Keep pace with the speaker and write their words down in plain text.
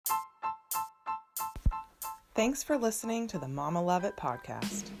Thanks for listening to the Mama Love It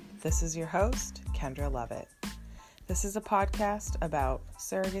podcast. This is your host, Kendra Lovett. This is a podcast about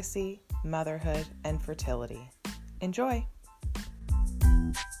surrogacy, motherhood, and fertility. Enjoy.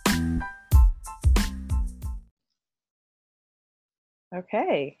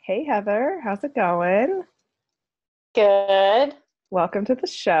 Okay. Hey, Heather. How's it going? Good. Welcome to the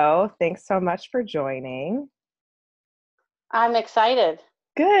show. Thanks so much for joining. I'm excited.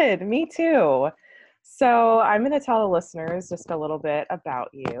 Good. Me too. So I'm going to tell the listeners just a little bit about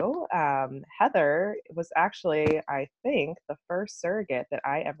you. Heather was actually, I think, the first surrogate that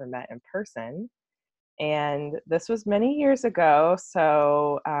I ever met in person. And this was many years ago.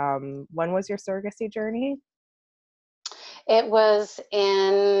 So when was your surrogacy journey? It was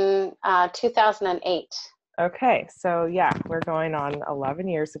in 2008. Okay, so yeah, we're going on 11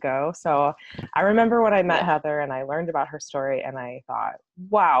 years ago. So I remember when I met Heather and I learned about her story and I thought,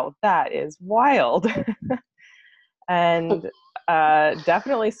 wow, that is wild. And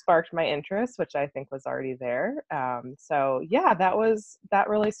definitely sparked my interest, which I think was already there. So yeah, that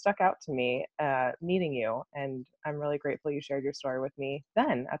really stuck out to me, meeting you. And I'm really grateful you shared your story with me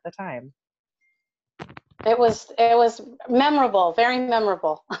then at the time. It was memorable, very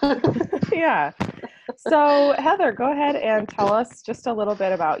memorable. Yeah. So Heather, go ahead and tell us just a little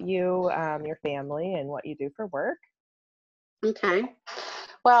bit about you, your family, and what you do for work. Okay.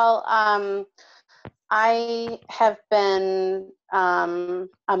 Well, I have been a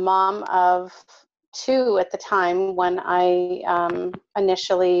mom of two at the time when I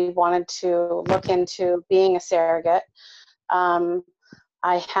initially wanted to look into being a surrogate.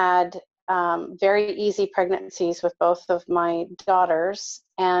 I had very easy pregnancies with both of my daughters,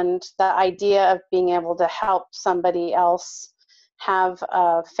 and the idea of being able to help somebody else have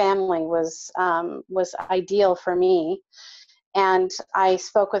a family was ideal for me. And I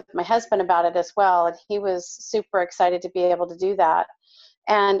spoke with my husband about it as well, and he was super excited to be able to do that.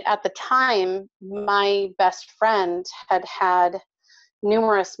 And at the time, my best friend had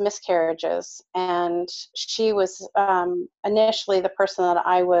numerous miscarriages, and she was initially the person that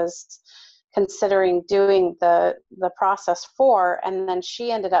I was considering doing the process for, and then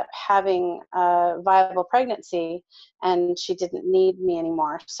she ended up having a viable pregnancy and she didn't need me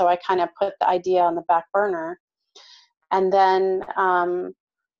anymore. So I kind of put the idea on the back burner. And then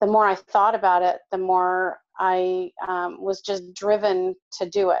the more I thought about it, the more I was just driven to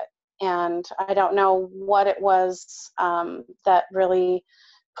do it. And I don't know what it was that really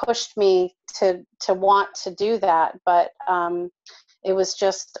pushed me to want to do that, but it was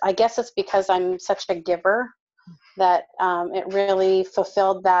just, I guess it's because I'm such a giver that it really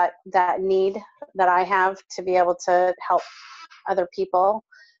fulfilled that need that I have to be able to help other people.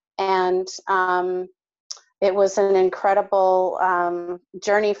 And it was an incredible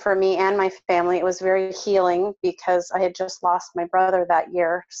journey for me and my family. It was very healing because I had just lost my brother that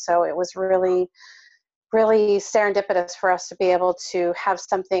year. So it was really, really serendipitous for us to be able to have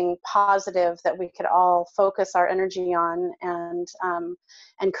something positive that we could all focus our energy on,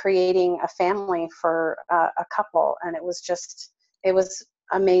 and creating a family for a couple. And it was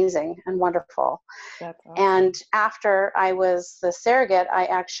amazing and wonderful. That's awesome. And after I was the surrogate, I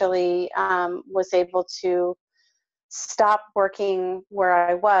actually was able to stop working where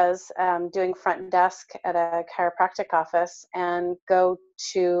I was doing front desk at a chiropractic office and go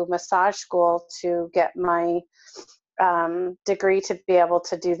to massage school to get my degree to be able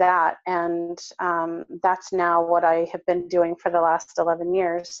to do that. And that's now what I have been doing for the last 11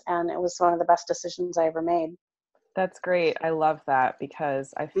 years. And it was one of the best decisions I ever made. That's great. I love that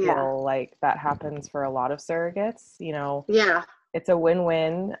because I feel like that happens for a lot of surrogates. Yeah. It's a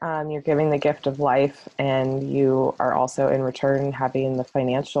win-win. You're giving the gift of life, and you are also in return having the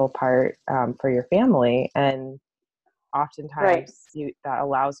financial part for your family. And oftentimes that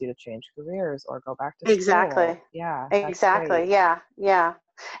allows you to change careers or go back to school. Exactly. Yeah. Exactly. Yeah. Yeah.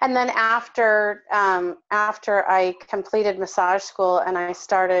 And then after I completed massage school and I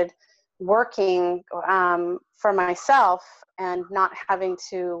started working for myself and not having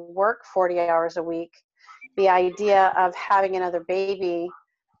to work 40 hours a week, the idea of having another baby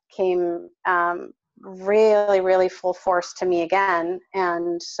came really, really full force to me again.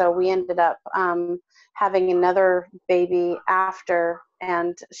 And so we ended up having another baby after,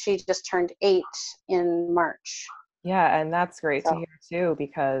 and she just turned 8 in March. Yeah, and that's great to hear too,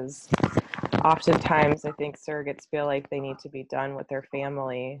 because oftentimes I think surrogates feel like they need to be done with their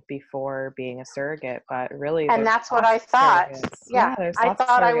family before being a surrogate, but really, and that's what I thought. Yeah, I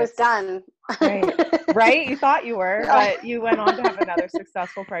thought I was done. Right? You thought you were, but you went on to have another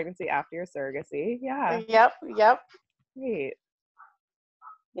successful pregnancy after your surrogacy. Yeah. Yep. Great.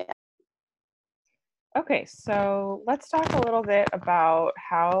 Yeah. Okay, so let's talk a little bit about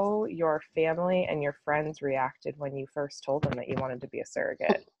how your family and your friends reacted when you first told them that you wanted to be a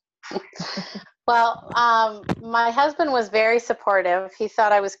surrogate. Well, my husband was very supportive. He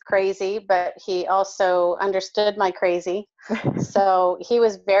thought I was crazy, but he also understood my crazy. So he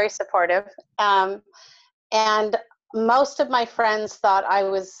was very supportive. And most of my friends thought I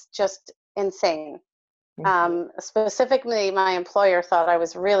was just insane. Mhm. Specifically, my employer thought I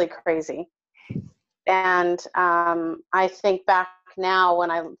was really crazy. And I think back now,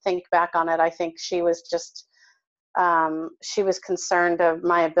 when I think back on it, I think she was concerned of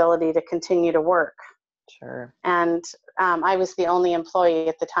my ability to continue to work. Sure. And I was the only employee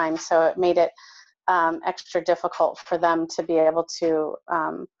at the time, so it made it extra difficult for them to be able to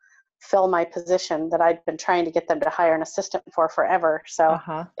fill my position that I'd been trying to get them to hire an assistant for forever. So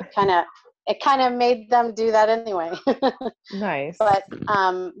Uh-huh. it kind of made them do that anyway. Nice. But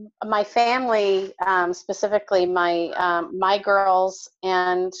my family, specifically my girls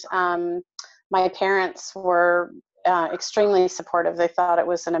and my parents, were extremely supportive. They thought it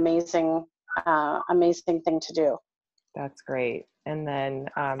was an amazing thing to do. That's great. And then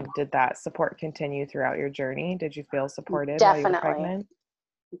did that support continue throughout your journey? Did you feel supported while you were Definitely, pregnant?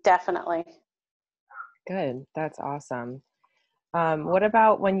 definitely. Good. That's awesome. What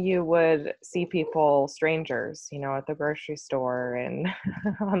about when you would see people, strangers, at the grocery store and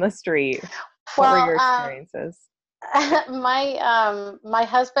on the street? What were Well, your experiences? my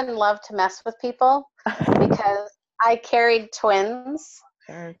husband loved to mess with people because I carried twins,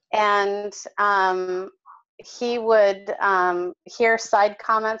 Sure. and he would hear side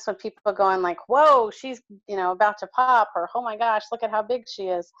comments when people going like, "Whoa, she's about to pop," or "Oh my gosh, look at how big she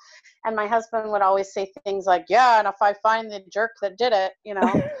is," and my husband would always say things like, "Yeah, and if I find the jerk that did it.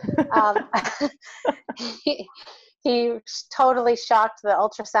 Um, he, he totally shocked the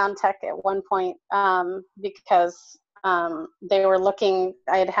ultrasound tech at one point, because they were looking.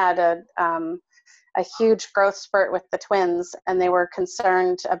 I had a huge growth spurt with the twins, and they were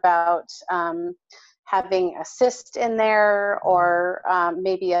concerned about having a cyst in there, or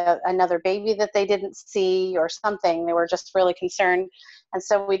maybe another baby that they didn't see or something. They were just really concerned. And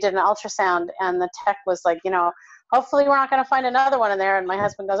so we did an ultrasound, and the tech was like, hopefully we're not going to find another one in there. And my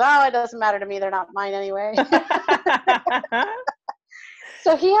husband goes, "Oh, it doesn't matter to me. They're not mine anyway."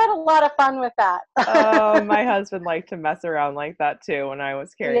 So he had a lot of fun with that. Oh, my husband liked to mess around like that too when I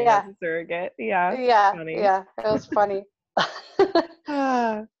was carrying as Yeah, a surrogate. Yeah, yeah, funny. yeah. It was funny.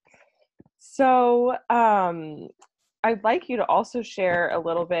 Ah. So, I'd like you to also share a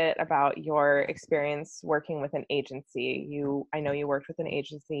little bit about your experience working with an agency. I know you worked with an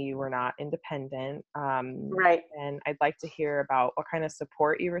agency, you were not independent. Right. And I'd like to hear about what kind of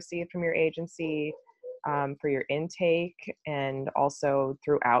support you received from your agency, for your intake and also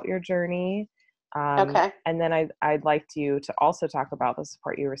throughout your journey. Okay. And then I'd like you to also talk about the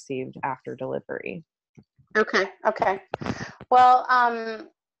support you received after delivery. Okay. Okay. Well,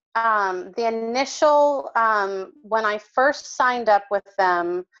 the initial, when I first signed up with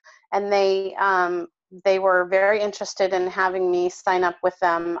them, and they were very interested in having me sign up with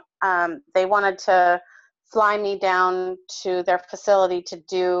them. They wanted to fly me down to their facility to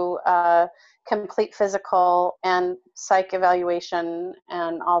do a complete physical and psych evaluation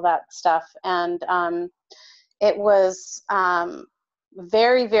and all that stuff. And it was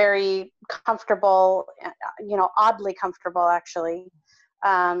very, very comfortable, oddly comfortable actually,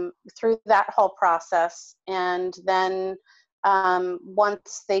 through that whole process. And then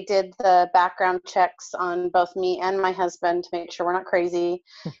once they did the background checks on both me and my husband to make sure we're not crazy,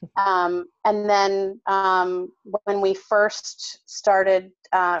 and then when we first started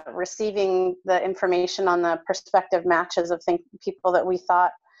receiving the information on the prospective matches of people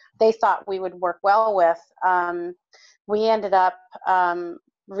that they thought we would work well with, we ended up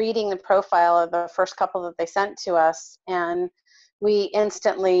reading the profile of the first couple that they sent to us, and we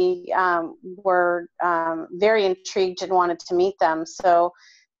instantly were very intrigued and wanted to meet them. So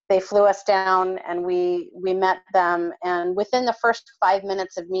they flew us down, and we met them, and within the first 5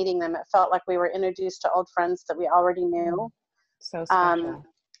 minutes of meeting them, it felt like we were introduced to old friends that we already knew. So um, special.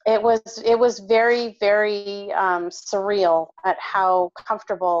 it was very, very surreal at how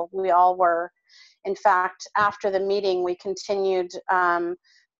comfortable we all were. In fact, after the meeting, we continued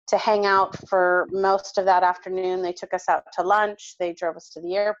to hang out for most of that afternoon. They took us out to lunch, they drove us to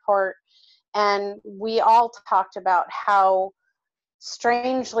the airport, and we all talked about how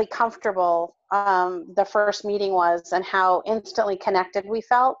strangely comfortable the first meeting was, and how instantly connected we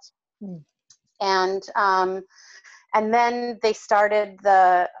felt. Mm. And and then they started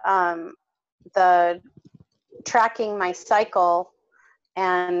the tracking my cycle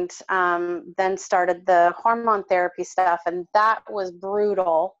and then started the hormone therapy stuff, and that was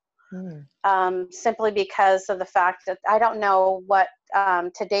brutal. Simply because of the fact that I don't know what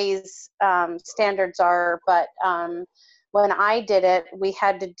today's standards are, but when I did it, we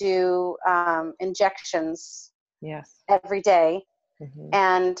had to do injections every day.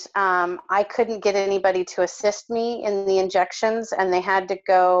 And I couldn't get anybody to assist me in the injections, and they had to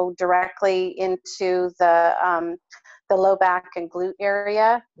go directly into the low back and glute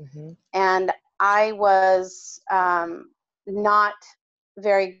area. And I was not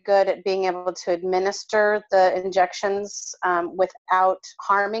very good at being able to administer the injections without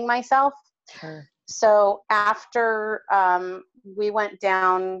harming myself. So after we went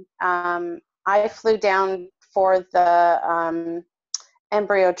down, I flew down for the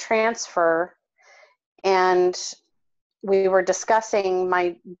embryo transfer, and we were discussing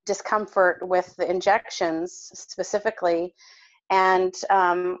my discomfort with the injections specifically. And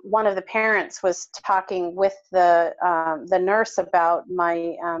one of the parents was talking with the nurse about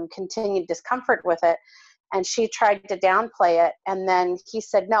my continued discomfort with it, and she tried to downplay it. And then he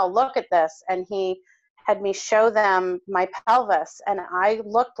said, "No, look at this." And he had me show them my pelvis, and I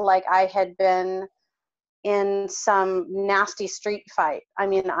looked like I had been in some nasty street fight. I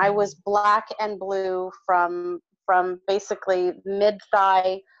mean, I was black and blue from basically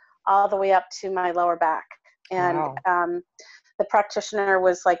mid-thigh all the way up to my lower back. And the practitioner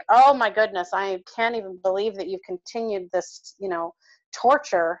was like, "Oh my goodness, I can't even believe that you've continued this,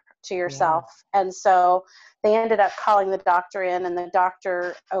 torture to yourself." And so they ended up calling the doctor in, and the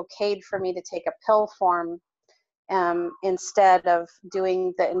doctor okayed for me to take a pill form instead of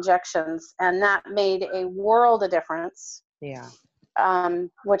doing the injections. And that made a world of difference.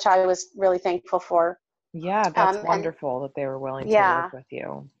 Which I was really thankful for. That's wonderful that they were willing to work with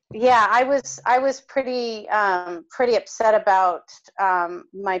you. I was pretty upset about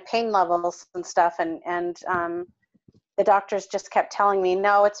my pain levels and stuff, and the doctors just kept telling me,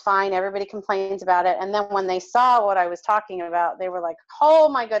 "No, it's fine. Everybody complains about it." And then when they saw what I was talking about, they were like, "Oh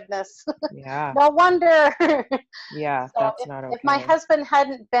my goodness, no wonder." So that's not okay. If my husband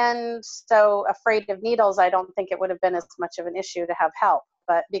hadn't been so afraid of needles, I don't think it would have been as much of an issue to have help.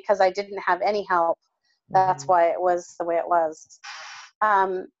 But because I didn't have any help, that's why it was the way it was.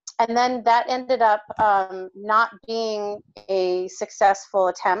 And then that ended up not being a successful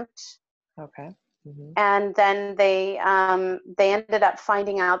attempt. And then they ended up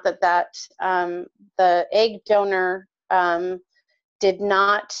finding out that the egg donor did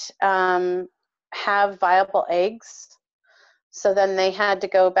not have viable eggs. So then they had to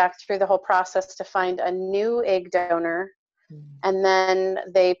go back through the whole process to find a new egg donor. And then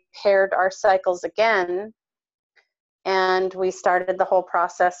they paired our cycles again, and we started the whole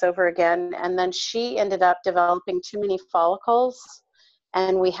process over again. And then she ended up developing too many follicles,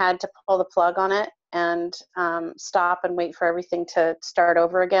 and we had to pull the plug on it and stop and wait for everything to start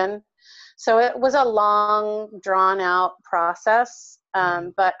over again. So it was a long, drawn out process.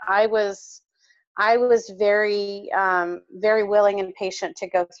 But I was very, very willing and patient to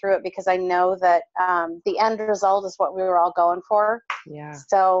go through it, because I know that the end result is what we were all going for.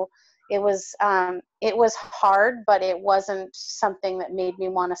 So it was hard, but it wasn't something that made me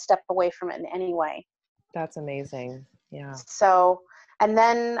want to step away from it in any way. That's amazing. So, and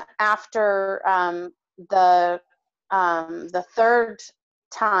then after the third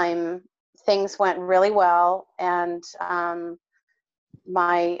time, things went really well, and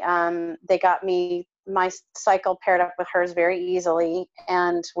they got me my cycle paired up with hers very easily,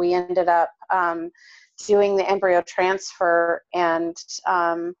 and we ended up doing the embryo transfer. And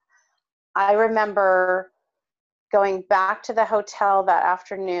I remember going back to the hotel that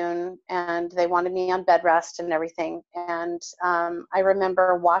afternoon, and they wanted me on bed rest and everything. And I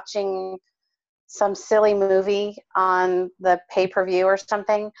remember watching some silly movie on the pay-per-view or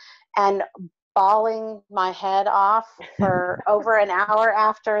something, and bawling my head off for over an hour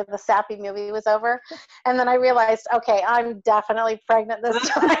after the sappy movie was over. And then I realized, okay, I'm definitely pregnant this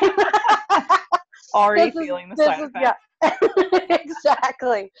time. Already feeling the side effects. Yeah.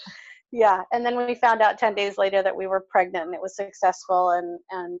 Exactly. Yeah. And then we found out 10 days later that we were pregnant, and it was successful,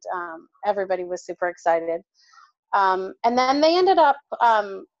 and everybody was super excited. And then they ended up,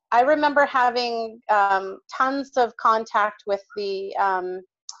 I remember having tons of contact with the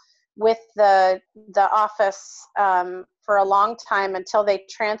office for a long time, until they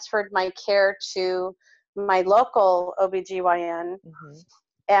transferred my care to my local OBGYN.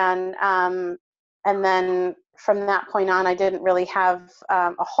 And then from that point on, I didn't really have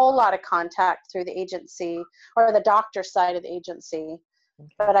a whole lot of contact through the agency or the doctor side of the agency.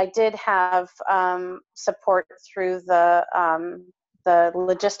 But I did have support through the the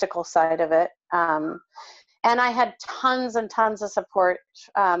logistical side of it. And I had tons and tons of support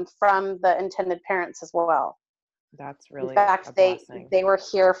from the intended parents as well. That's In really a fact, blessing. they were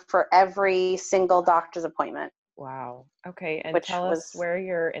here for every single doctor's appointment. Wow. Okay. And Which tell us was, where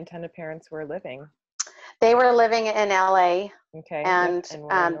your intended parents were living. they were living in LA, Okay. Yep. and And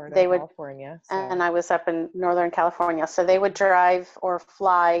we're in Northern they would, California. So. and I was up in Northern California. So they would drive or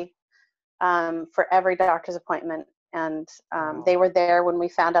fly for every doctor's appointment. And Wow. they were there when we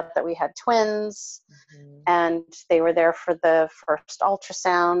found out that we had twins. Mhm. And they were there for the first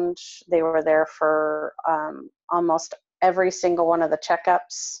ultrasound. They were there for almost every single one of the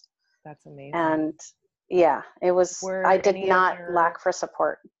checkups. That's amazing. And yeah, it was, I did not lack for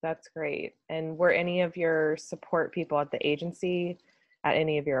support. That's great. And were any of your support people at the agency at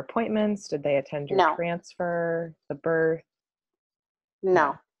any of your appointments? Did they attend your No. transfer, the birth?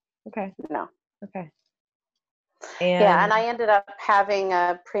 No. Okay. No. Okay. Yeah, and I ended up having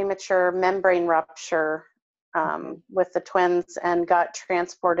a premature membrane rupture with the twins and got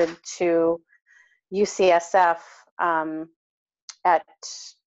transported to UCSF at,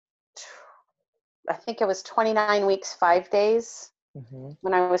 I think it was 29 weeks, 5 days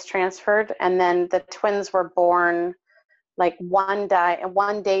when I was transferred. And then the twins were born like one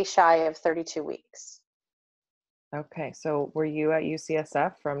day shy of 32 weeks. Okay, so were you at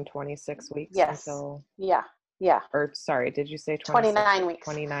UCSF from 26 weeks until? Yeah. Or sorry, did you say 29 weeks?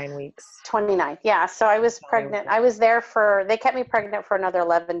 29 weeks. 29. Yeah. So I was pregnant. I was there they kept me pregnant for another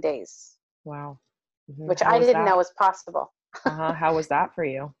 11 days. Wow. Which I didn't know was possible. How was that for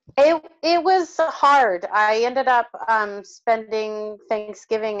you? It was hard. I ended up spending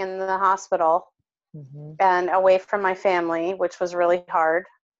Thanksgiving in the hospital and away from my family, which was really hard.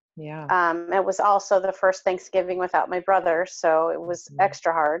 Yeah. It was also the first Thanksgiving without my brother, so it was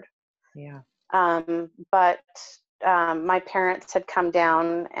extra hard. Yeah. But my parents had come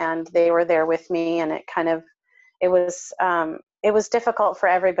down and they were there with me, and it was difficult for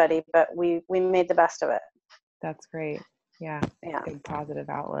everybody, but we made the best of it. That's great. Yeah. Good positive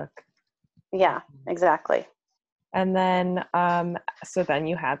outlook. Yeah, exactly. And then, so then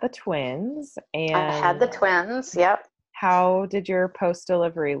you had the twins, and I had the twins. Yep. How did your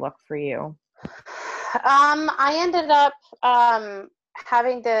post-delivery look for you? I ended up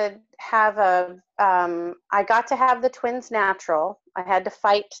having to have I got to have the twins natural. I had to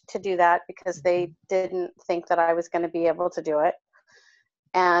fight to do that because they didn't think that I was going to be able to do it.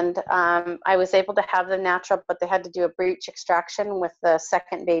 And I was able to have them natural, but they had to do a breech extraction with the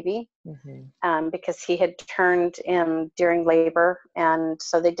second baby because he had turned during labor. And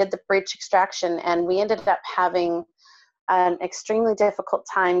so they did the breech extraction, and we ended up having an extremely difficult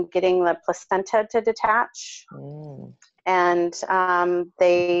time getting the placenta to detach. And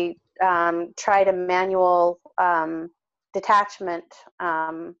they tried a manual detachment,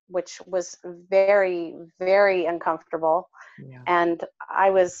 which was very, very uncomfortable. And I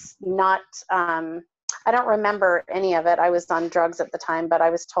was not, I don't remember any of it. I was on drugs at the time, but I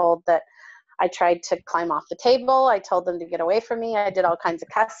was told that I tried to climb off the table. I told them to get away from me. I did all kinds of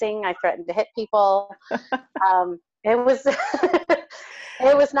cussing. I threatened to hit people. It was,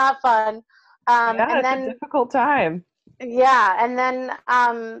 it was not fun. And then, it's a difficult time. Yeah. And then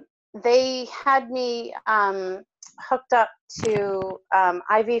they had me hooked up to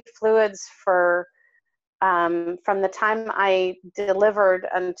IV fluids from the time I delivered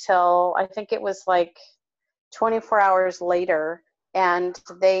until I think it was like 24 hours later. And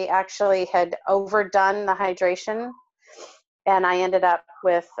they actually had overdone the hydration. And I ended up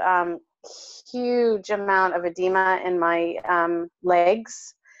with huge amount of edema in my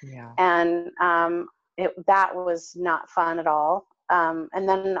legs. And that was not fun at all. And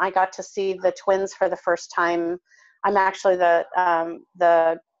then I got to see the twins for the first time. I'm actually the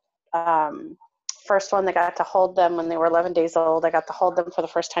first one that got to hold them when they were 11 days old. I got to hold them for the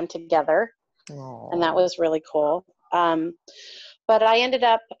first time together. Aww. And that was really cool. But I ended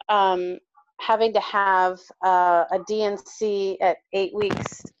up having to have a DNC at 8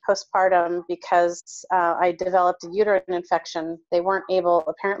 weeks postpartum because I developed a uterine infection.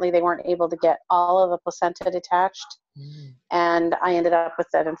 Apparently they weren't able to get all of the placenta detached. And I ended up with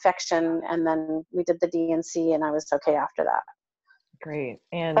that infection, and then we did the DNC, and I was okay after that. Great.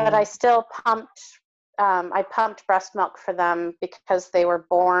 But I still I pumped breast milk for them because they were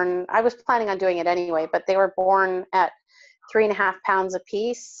born, I was planning on doing it anyway, but they were born at 3.5 pounds a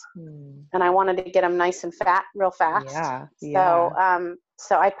piece, and I wanted to get them nice and fat real fast.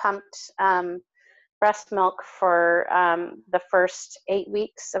 So I pumped breast milk for the first 8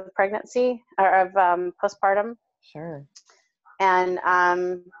 weeks of pregnancy or of postpartum. Sure. and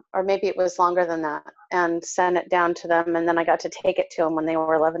or maybe it was longer than that, and sent it down to them, and then I got to take it to them when they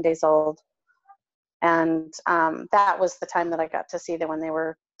were 11 days old. And that was the time that I got to see them when they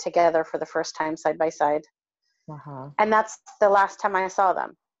were together for the first time side by side. Uh-huh. And that's the last time I saw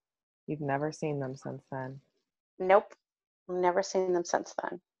them. You've never seen them since then? Nope. Never seen them since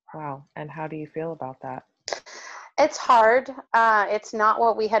then. Wow. And how do you feel about that? It's hard. It's not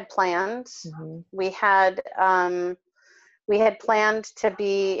what we had planned. Mm-hmm. We had planned to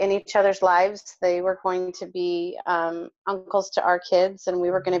be in each other's lives. They were going to be uncles to our kids, and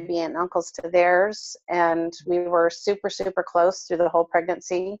we were going to be uncles to theirs. And we were super, super close through the whole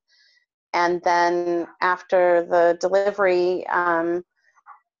pregnancy. And then after the delivery,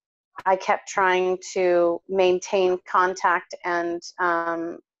 I kept trying to maintain contact and,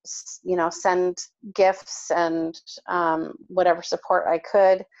 send gifts and whatever support I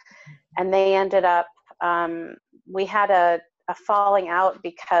could. And they ended up, we had a falling out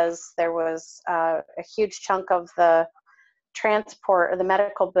because there was a huge chunk of the transport or the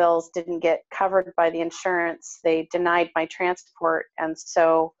medical bills didn't get covered by the insurance. They denied my transport. And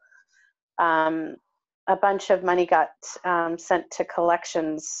so a bunch of money got sent to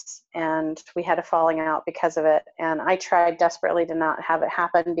collections, and we had a falling out because of it. And I tried desperately to not have it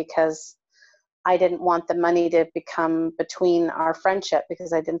happen because I didn't want the money to become between our friendship,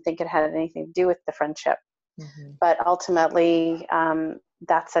 because I didn't think it had anything to do with the friendship. Mm-hmm. But ultimately,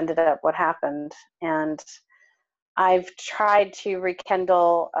 that's ended up what happened. And I've tried to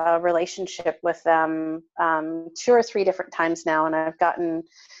rekindle a relationship with them 2 or 3 different times now, and I've gotten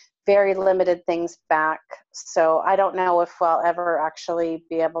very limited things back. So I don't know if I'll ever actually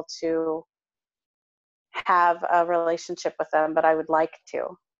be able to have a relationship with them, but I would like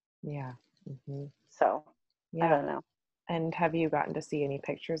to. Yeah. Mm-hmm. So yeah. I don't know. And have you gotten to see any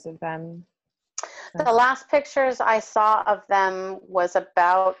pictures of them? The last pictures I saw of them was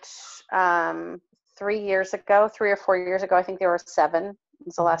about 3 years ago, 3 or 4 years ago. I think they were 7. It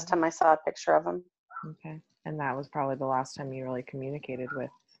was the last time I saw a picture of them. Okay. And that was probably the last time you really communicated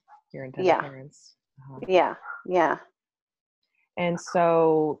with your intended parents. Uh-huh. Yeah. And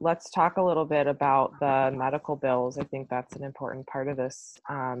so let's talk a little bit about the medical bills. I think that's an important part of this.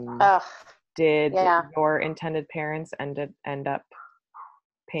 Did your intended parents end up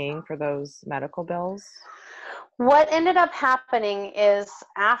paying for those medical bills? What ended up happening is,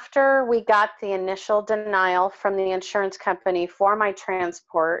 after we got the initial denial from the insurance company for my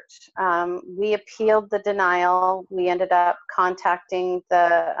transport, we appealed the denial. We ended up contacting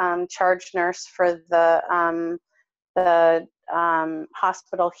the charge nurse for the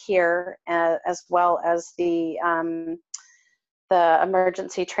hospital here, as well as the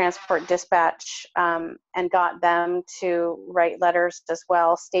emergency transport dispatch, and got them to write letters as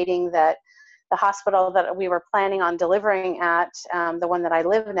well, stating that the hospital that we were planning on delivering at, the one that I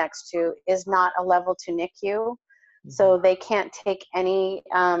live next to, is not a level 2 NICU. Mm-hmm. So they can't take any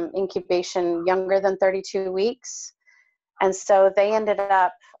incubation younger than 32 weeks. And so they ended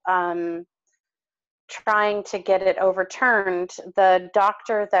up trying to get it overturned. The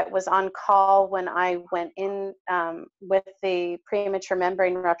doctor that was on call when I went in with the premature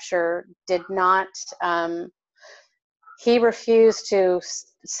membrane rupture did not, he refused to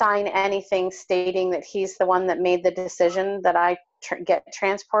sign anything stating that he's the one that made the decision that I get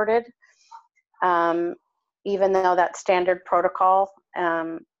transported, even though that's standard protocol.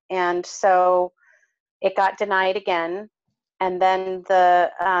 And so it got denied again. And then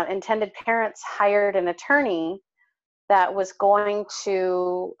the intended parents hired an attorney that was going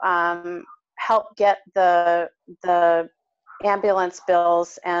to help get the ambulance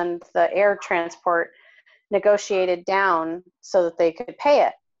bills and the air transport negotiated down so that they could pay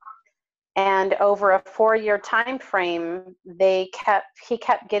it. And over a 4-year time frame, he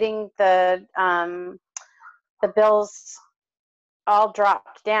kept getting the bills all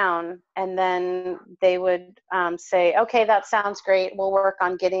dropped down, and then they would say, okay, that sounds great, we'll work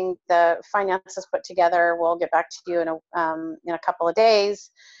on getting the finances put together, we'll get back to you in a couple of days.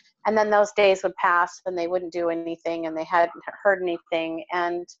 And then those days would pass and they wouldn't do anything, and they hadn't heard anything.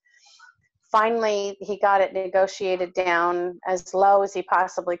 And finally he got it negotiated down as low as he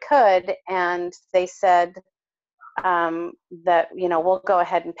possibly could, and they said that, we'll go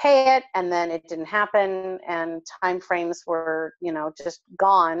ahead and pay it. And then it didn't happen, and timeframes were, just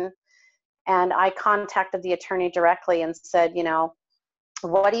gone. And I contacted the attorney directly and said,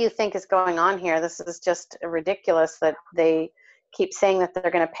 what do you think is going on here? This is just ridiculous that they keep saying that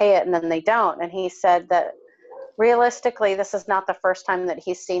they're going to pay it and then they don't. And he said that realistically, this is not the first time that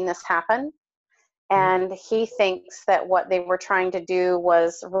he's seen this happen. And he thinks that what they were trying to do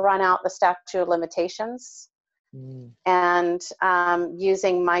was run out the statute of limitations. Mm. and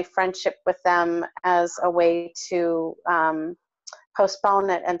using my friendship with them as a way to postpone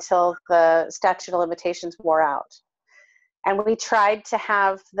it until the statute of limitations wore out. And we tried to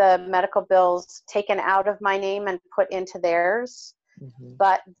have the medical bills taken out of my name and put into theirs, Mm-hmm.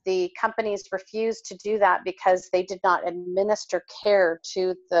 but the companies refused to do that because they did not administer care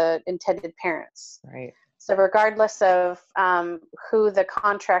to the intended parents. Right. So regardless of who the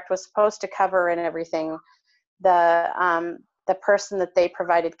contract was supposed to cover and everything, the person that they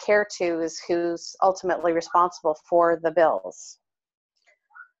provided care to is who's ultimately responsible for the bills.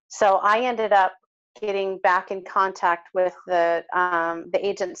 So I ended up getting back in contact with the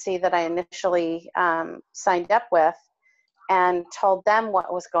agency that I initially signed up with, and told them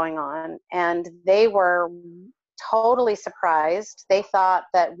what was going on, and they were totally surprised. They thought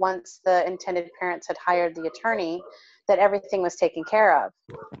that once the intended parents had hired the attorney, that everything was taken care of.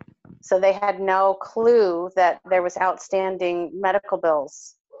 So they had no clue that there was outstanding medical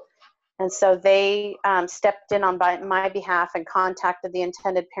bills. And so they stepped in on my behalf and contacted the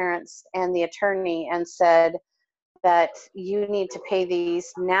intended parents and the attorney and said that you need to pay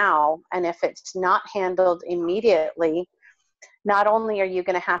these now. And if it's not handled immediately, not only are you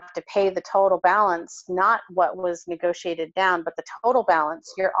going to have to pay the total balance, not what was negotiated down, but the total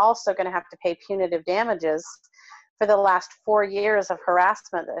balance, you're also going to have to pay punitive damages for the last 4 years of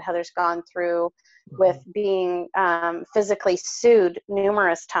harassment that Heather's gone through, with being physically sued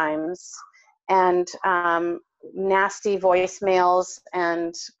numerous times, and nasty voicemails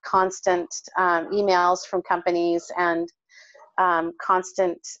and constant emails from companies, and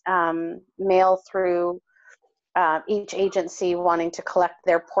constant mail through each agency wanting to collect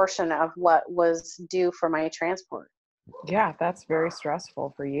their portion of what was due for my transport. Yeah, that's very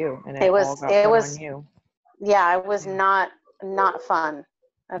stressful for you, and It it all was, got it put was, on you. yeah, it was Yeah. not fun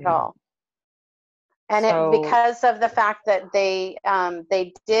at Yeah. all. And it, So, because of the fact that they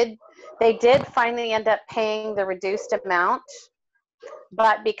did finally end up paying the reduced amount,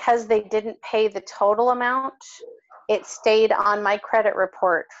 but because they didn't pay the total amount, it stayed on my credit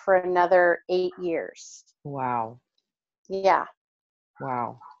report for another 8 years. wow. Yeah.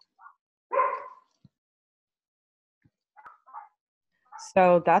 Wow.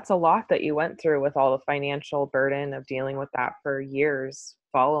 So that's a lot that you went through with all the financial burden of dealing with that for years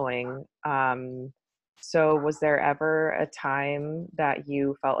following. So was there ever a time that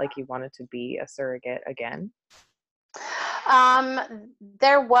you felt like you wanted to be a surrogate again?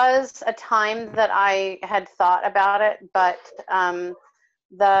 There was a time that I had thought about it, but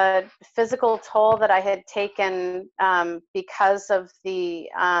the physical toll that I had taken because of the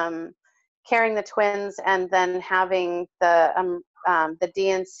carrying the twins, and then having the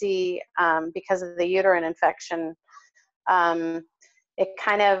DNC because of the uterine infection, it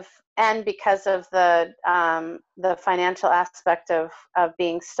kind of, and because of the financial aspect of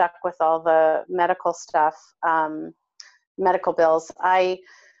being stuck with all the medical stuff, medical bills, I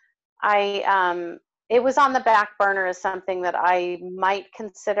it was on the back burner as something that I might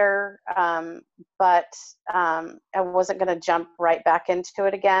consider, but I wasn't going to jump right back into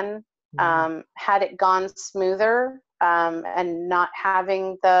it again. Had it gone smoother, and not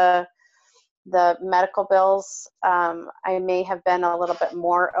having the medical bills, I may have been a little bit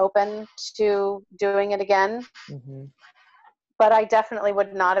more open to doing it again. Mm-hmm. But I definitely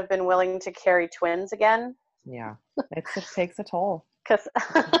would not have been willing to carry twins again. Yeah, it takes a toll, Because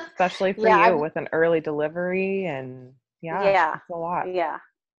especially for yeah, you with an early delivery, and yeah, yeah, it's a lot. yeah,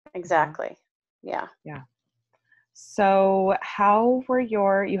 Mhm. exactly. Yeah. Yeah. So how were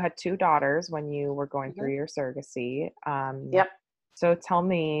you had two daughters when you were going Hmm. through your surrogacy. Yep. So tell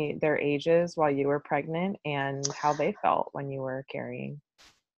me their ages while you were pregnant and how they felt when you were carrying.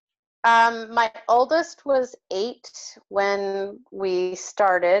 My oldest was 8 when we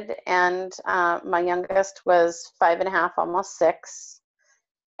started, and my youngest was 5.5, almost 6.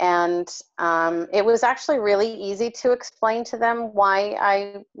 And it was actually really easy to explain to them why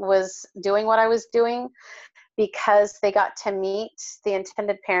I was doing what I was doing, because they got to meet the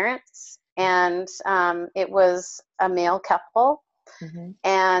intended parents, and it was a male couple. Mm-hmm.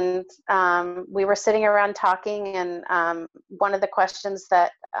 And we were sitting around talking, and one of the questions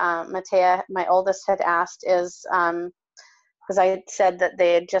that Matea, my oldest, had asked is, because I had said that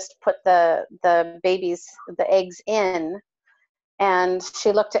they had just put the the eggs in, and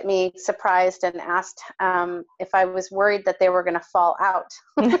she looked at me surprised and asked if I was worried that they were going to fall out.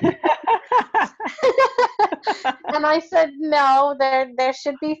 And I said, no, they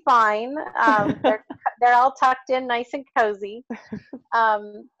should be fine. They're all tucked in nice and cozy.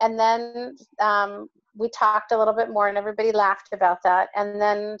 And then we talked a little bit more, and everybody laughed about that. And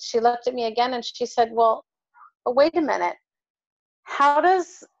then she looked at me again and she said, well, but wait a minute, how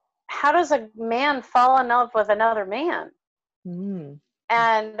does a man fall in love with another man? Mm.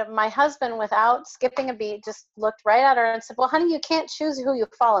 And my husband, without skipping a beat, just looked right at her and said, well, honey, you can't choose who you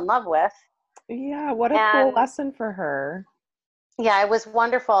fall in love with. Yeah, what a cool And lesson for her. yeah, it was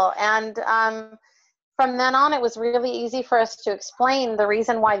wonderful. And from then on, it was really easy for us to explain the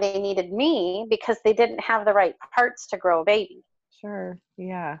reason why they needed me, because they didn't have the right parts to grow a baby. Sure.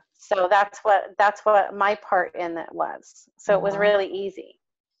 Yeah. So that's what my part in it was. So it was Uh-huh. really easy.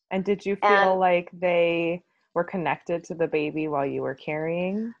 And did you feel And like they were connected to the baby while you were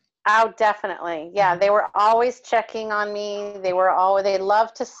carrying? oh, definitely. Yeah, they Mhm. were always checking on me. They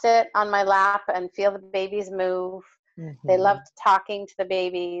loved to sit on my lap and feel the babies move. They Mhm. loved talking to the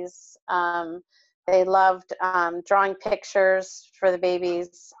babies. They loved drawing pictures for the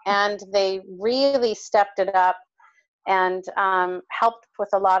babies, and they really stepped it up and helped with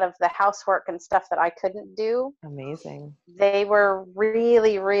a lot of the housework and stuff that I couldn't do. Amazing. They were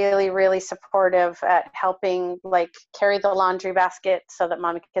really, really, really supportive at helping, like, carry the laundry basket so that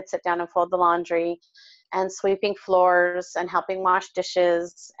mommy could sit down and fold the laundry, and sweeping floors and helping wash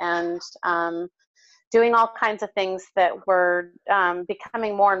dishes, and doing all kinds of things that were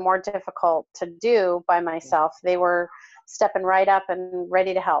becoming more and more difficult to do by myself. They were stepping right up and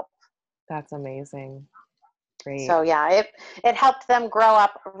ready to help. That's amazing. Great. So yeah, it helped them grow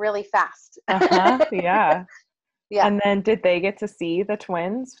up really fast. Uh-huh. Yeah. Yeah. And then did they get to see the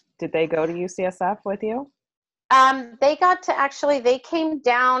twins? Did they go to UCSF with you? They came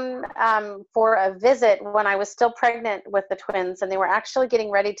down for a visit when I was still pregnant with the twins, and they were actually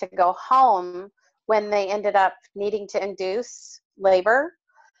getting ready to go home when they ended up needing to induce labor.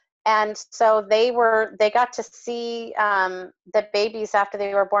 And so they got to see the babies after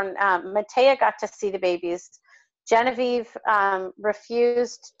they were born. Matea got to see the babies. Genevieve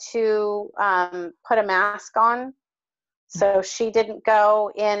refused to put a mask on, so she didn't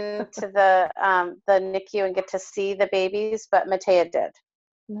go into the NICU and get to see the babies, but Matea did.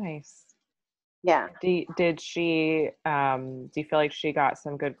 Nice. Yeah. Did she do you feel like she got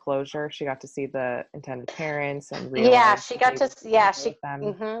some good closure? She got to see the intended parents and Yeah, realize she the got to. baby Yeah, with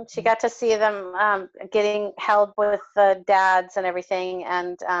them? she got to see them getting held with the dads and everything,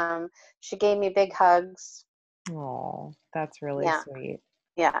 and she gave me big hugs. Oh, that's really Yeah, sweet.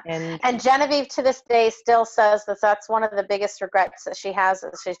 yeah. And And Genevieve to this day still says that that's one of the biggest regrets that she has,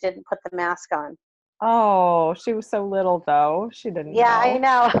 is she didn't put the mask on. oh, she was so little though. She didn't Yeah, I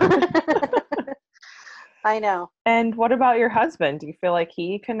know. know. I know. And what about your husband? Do you feel like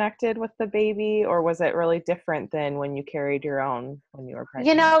he connected with the baby, or was it really different than when you carried your own when you were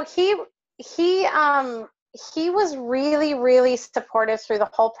You pregnant? know, he he was really, really supportive through the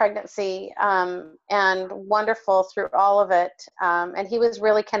whole pregnancy, and wonderful through all of it. And he was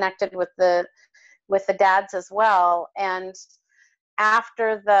really connected with the dads as well. And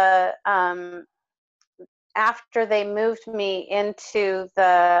after after they moved me into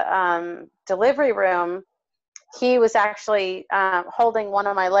the delivery room, he was actually holding one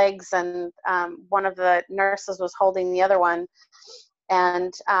of my legs, and one of the nurses was holding the other one,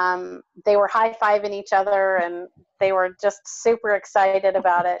 and they were high-fiving each other, and they were just super excited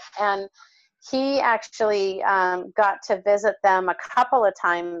about it. And he actually got to visit them a couple of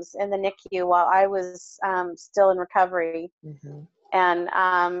times in the NICU while I was still in recovery. Hmm.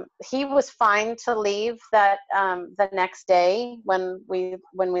 And he was fine to leave the next day when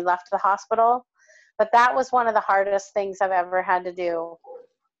we left the hospital, but that was one of the hardest things I've ever had to do,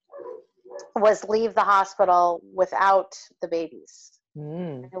 was leave the hospital without the babies.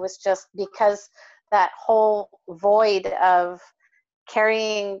 Mm. It was just because that whole void of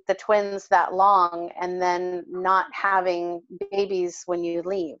carrying the twins that long and then not having babies when you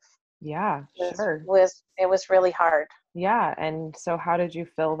leave Yeah, sure. was it was really hard. Yeah, and so how did you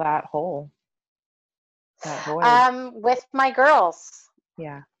fill that hole, that void? With my girls.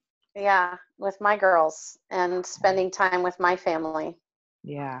 Yeah, Yeah, with my girls and spending time with my family.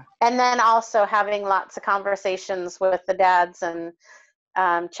 yeah. And then also having lots of conversations with the dads, and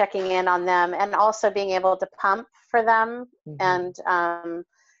checking in on them, and also being able to pump for them. Hmm.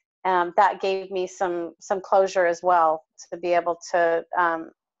 And that gave me some closure as well, to be able to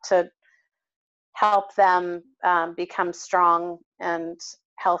help them become strong and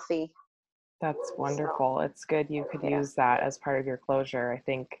healthy. That's So wonderful. It's good you could yeah. use that as part of your closure. I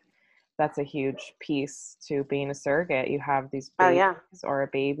think that's a huge piece to being a surrogate. You have these Oh babies yeah. or a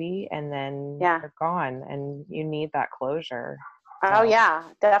baby, and then Yeah. they're gone, and you need that closure. Oh So, yeah.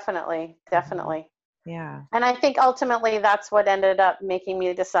 Definitely. mhm. Definitely. Yeah. And I think ultimately that's what ended up making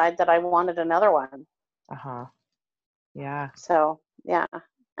me decide that I wanted another one. Uh-huh. Yeah. So yeah.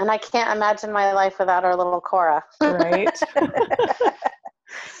 And I can't imagine my life without our little Cora. Right?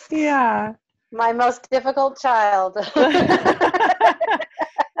 Yeah. My most difficult child.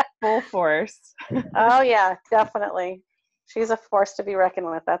 Full force. Oh, yeah, definitely. She's a force to be reckoned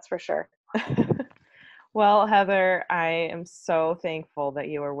with, that's for sure. Well, Heather, I am so thankful that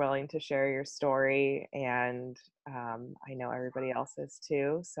you were willing to share your story, and I know everybody else is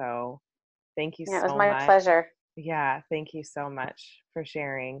too. So thank you Yeah, it was so my much. pleasure. Yeah, thank you so much for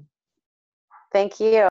sharing. Thank you.